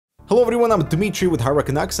Hello everyone, I'm Dmitry with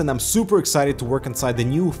Canucks, and I'm super excited to work inside the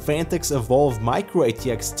new Phanteks EVOLV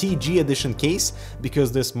micro-ATX TG edition case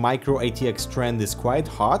because this micro-ATX trend is quite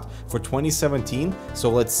hot for 2017, so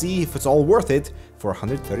let's see if it's all worth it for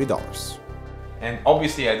 $130. And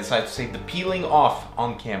obviously I decided to take the peeling off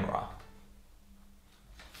on camera.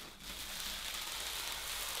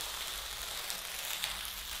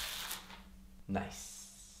 Nice.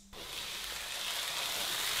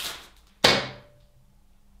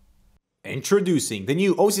 Introducing the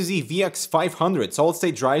new OCZ VX500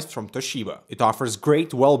 solid-state drives from Toshiba. It offers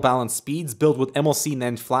great, well-balanced speeds built with MLC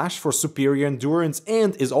NAND flash for superior endurance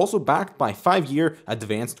and is also backed by a 5-year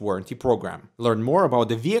advanced warranty program. Learn more about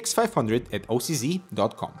the VX500 at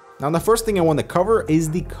ocz.com. Now the first thing I want to cover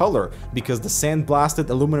is the color, because the sandblasted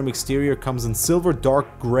aluminum exterior comes in silver,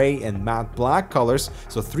 dark gray and matte black colors,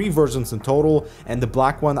 so 3 versions in total, and the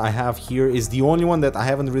black one I have here is the only one that I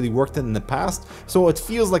haven't really worked in the past, so it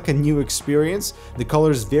feels like a new experience. The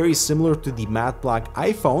color is very similar to the matte black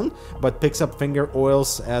iPhone, but picks up finger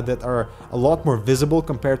oils that are a lot more visible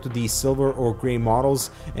compared to the silver or gray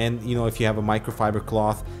models, and you know, if you have a microfiber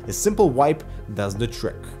cloth, a simple wipe does the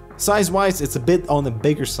trick. Size-wise, it's a bit on the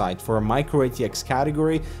bigger side for a micro-ATX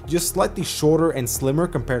category, just slightly shorter and slimmer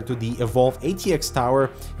compared to the EVOLV ATX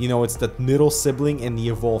tower. You know, it's that middle sibling in the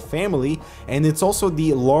EVOLV family, and it's also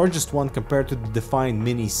the largest one compared to the Define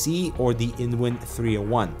Mini C or the Inwin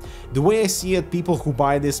 301. The way I see it, people who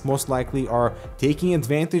buy this most likely are taking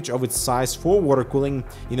advantage of its size for water cooling.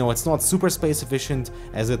 You know, it's not super space efficient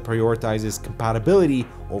as it prioritizes compatibility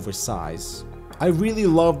over size. I really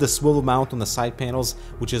love the swivel mount on the side panels,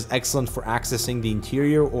 which is excellent for accessing the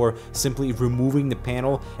interior or simply removing the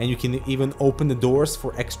panel, and you can even open the doors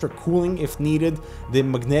for extra cooling if needed. The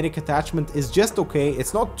magnetic attachment is just okay,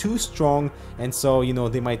 it's not too strong, and so you know,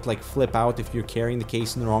 they might like flip out if you're carrying the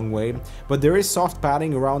case in the wrong way, but there is soft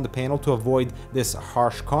padding around the panel to avoid this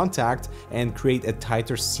harsh contact and create a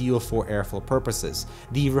tighter seal for airflow purposes.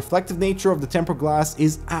 The reflective nature of the tempered glass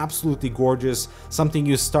is absolutely gorgeous, something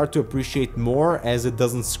you start to appreciate more as it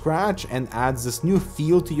doesn't scratch and adds this new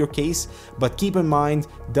feel to your case, but keep in mind,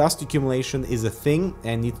 dust accumulation is a thing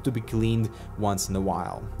and needs to be cleaned once in a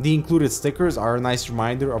while. The included stickers are a nice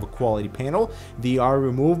reminder of a quality panel. They are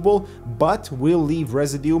removable but will leave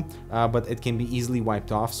residue, but it can be easily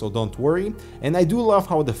wiped off, so don't worry. And I do love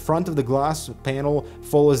how the front of the glass panel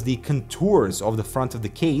follows the contours of the front of the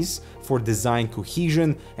case for design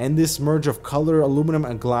cohesion, and this merge of color, aluminum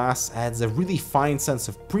and glass adds a really fine sense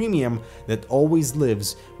of premium that always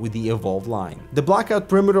lives with the EVOLV line. The blackout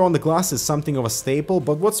perimeter on the glass is something of a staple,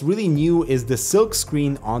 but what's really new is the silk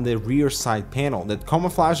screen on the rear side panel that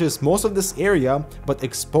camouflages most of this area but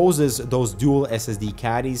exposes those dual SSD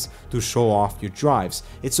caddies to show off your drives.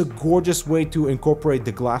 It's a gorgeous way to incorporate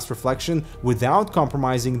the glass reflection without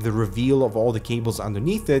compromising the reveal of all the cables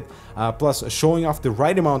underneath it, plus showing off the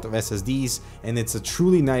right amount of SSDs, and it's a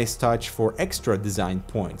truly nice touch for extra design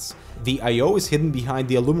points. The I/O is hidden behind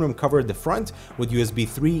the aluminum cover at the front with USB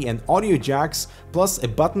 3 and audio jacks, plus a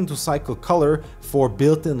button to cycle color for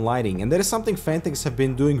built-in lighting, and that is something Phanteks have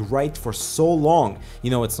been doing right for so long. You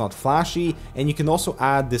know, it's not flashy, and you can also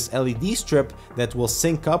add this LED strip that will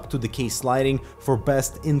sync up to the case lighting for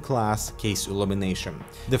best in-class case illumination.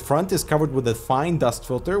 The front is covered with a fine dust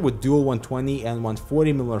filter with dual 120 and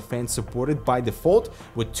 140mm fans supported by default,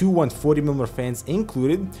 with 2 140mm fans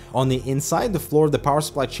included. On the inside, the floor of the power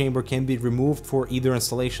supply chamber can be removed for either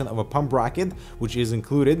installation of a pump bracket, which is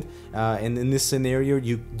included, and in this scenario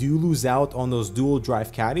you do lose out on those dual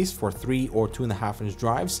drive caddies for 3 or 2.5-inch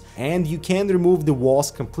drives, and you can remove the walls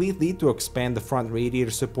completely to expand the front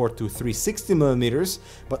radiator support to 360mm,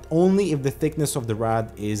 but only if the thickness of the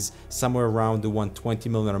rad is somewhere around the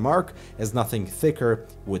 120mm mark, as nothing thicker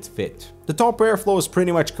would fit. The top airflow is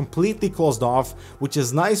pretty much completely closed off, which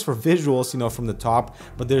is nice for visuals, you know, from the top,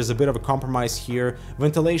 but there's a bit of a compromise here.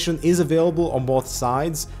 Ventilation is available on both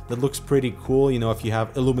sides. That looks pretty cool, you know, if you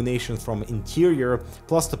have illumination from interior,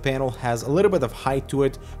 plus the panel has a little bit of height to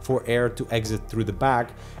it for air to exit through the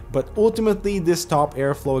back. But ultimately, this top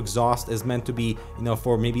airflow exhaust is meant to be, you know,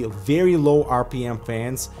 for maybe very low RPM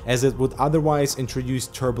fans, as it would otherwise introduce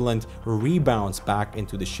turbulent rebounds back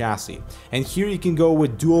into the chassis. And here you can go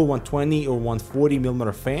with dual 120 or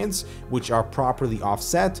 140mm fans, which are properly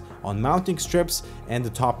offset on mounting strips, and the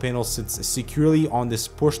top panel sits securely on this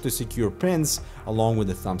push to secure pins along with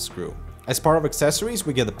the thumb screw. As part of accessories,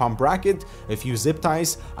 we get the pump bracket, a few zip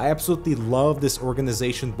ties. I absolutely love this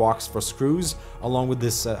organization box for screws, along with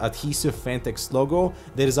this adhesive Phanteks logo.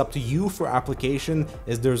 That is up to you for application,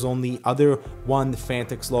 as there's only one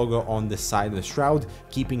Phanteks logo on the side of the shroud,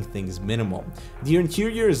 keeping things minimal. The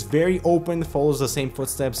interior is very open, follows the same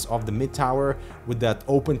footsteps of the mid tower with that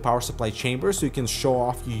open power supply chamber, so you can show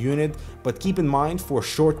off your unit. But keep in mind, for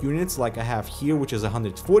short units like I have here, which is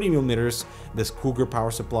 140mm, this Cougar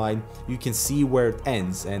power supply, you can see where it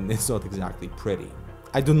ends, and it's not exactly pretty.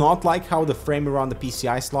 I do not like how the frame around the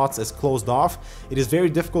PCI slots is closed off. It is very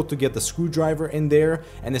difficult to get the screwdriver in there,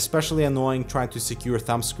 and especially annoying trying to secure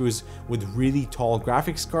thumb screws with really tall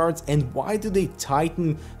graphics cards. And why do they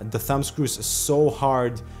tighten the thumb screws so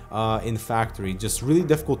hard in factory? Just really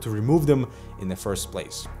difficult to remove them in the first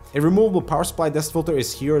place. A removable power supply dust filter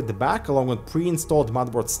is here at the back, along with pre-installed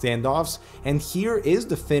motherboard standoffs, and here is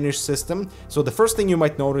the finished system. So the first thing you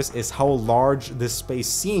might notice is how large this space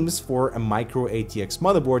seems for a micro-ATX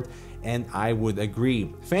motherboard, and I would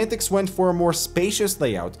agree. Phanteks went for a more spacious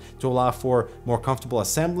layout to allow for more comfortable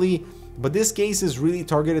assembly, but this case is really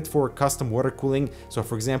targeted for custom water cooling. So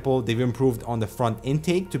for example, they've improved on the front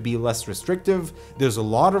intake to be less restrictive. There's a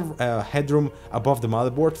lot of headroom above the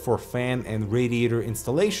motherboard for fan and radiator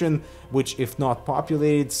installation, which if not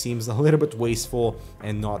populated seems a little bit wasteful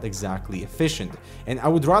and not exactly efficient. And I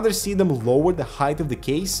would rather see them lower the height of the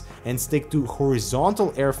case and stick to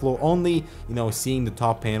horizontal airflow only. You know, seeing the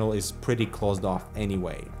top panel is pretty closed off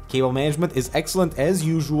anyway. Cable management is excellent as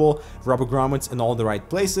usual, rubber grommets in all the right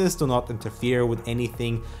places to not interfere with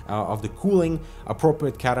anything of the cooling,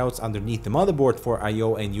 appropriate cutouts underneath the motherboard for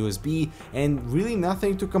I/O and USB, and really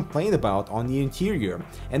nothing to complain about on the interior.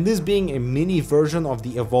 And this being a mini version of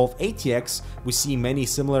the EVOLV ATX, we see many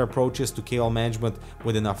similar approaches to cable management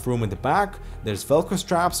with enough room in the back. There's Velcro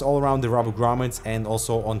straps all around the rubber grommets and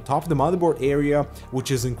also on top of the motherboard area,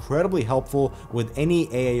 which is incredibly helpful with any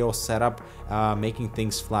AIO setup. Making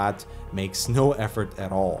things flat makes no effort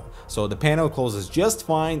at all. So the panel closes just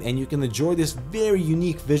fine, and you can enjoy this very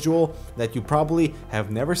unique visual that you probably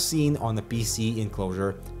have never seen on a PC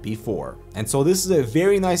enclosure before. And so this is a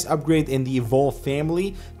very nice upgrade in the EVOLV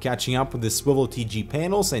family, catching up with the swivel TG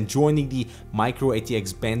panels and joining the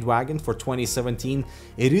micro-ATX bandwagon for 2017.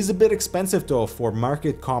 It is a bit expensive though for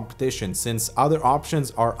market competition, since other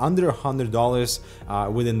options are under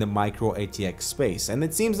 $100 within the micro-ATX space. And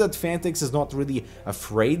it seems that Phanteks is not really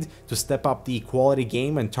afraid to step up the quality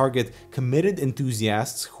game and target committed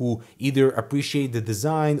enthusiasts who either appreciate the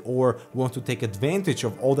design or want to take advantage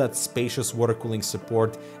of all that spacious water cooling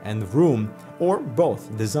support and room, or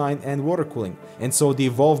both design and water cooling. And so the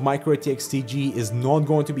EVOLV micro-ATX TG is not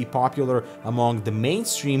going to be popular among the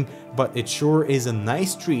mainstream, but it sure is a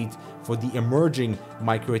nice treat for the emerging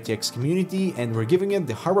micro-ATX community, and we're giving it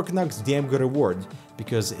the Hardware Canucks damn good award,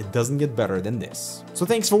 because it doesn't get better than this. So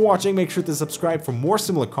thanks for watching, make sure to subscribe for more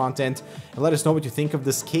similar content, and let us know what you think of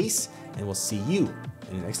this case, and we'll see you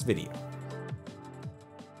in the next video.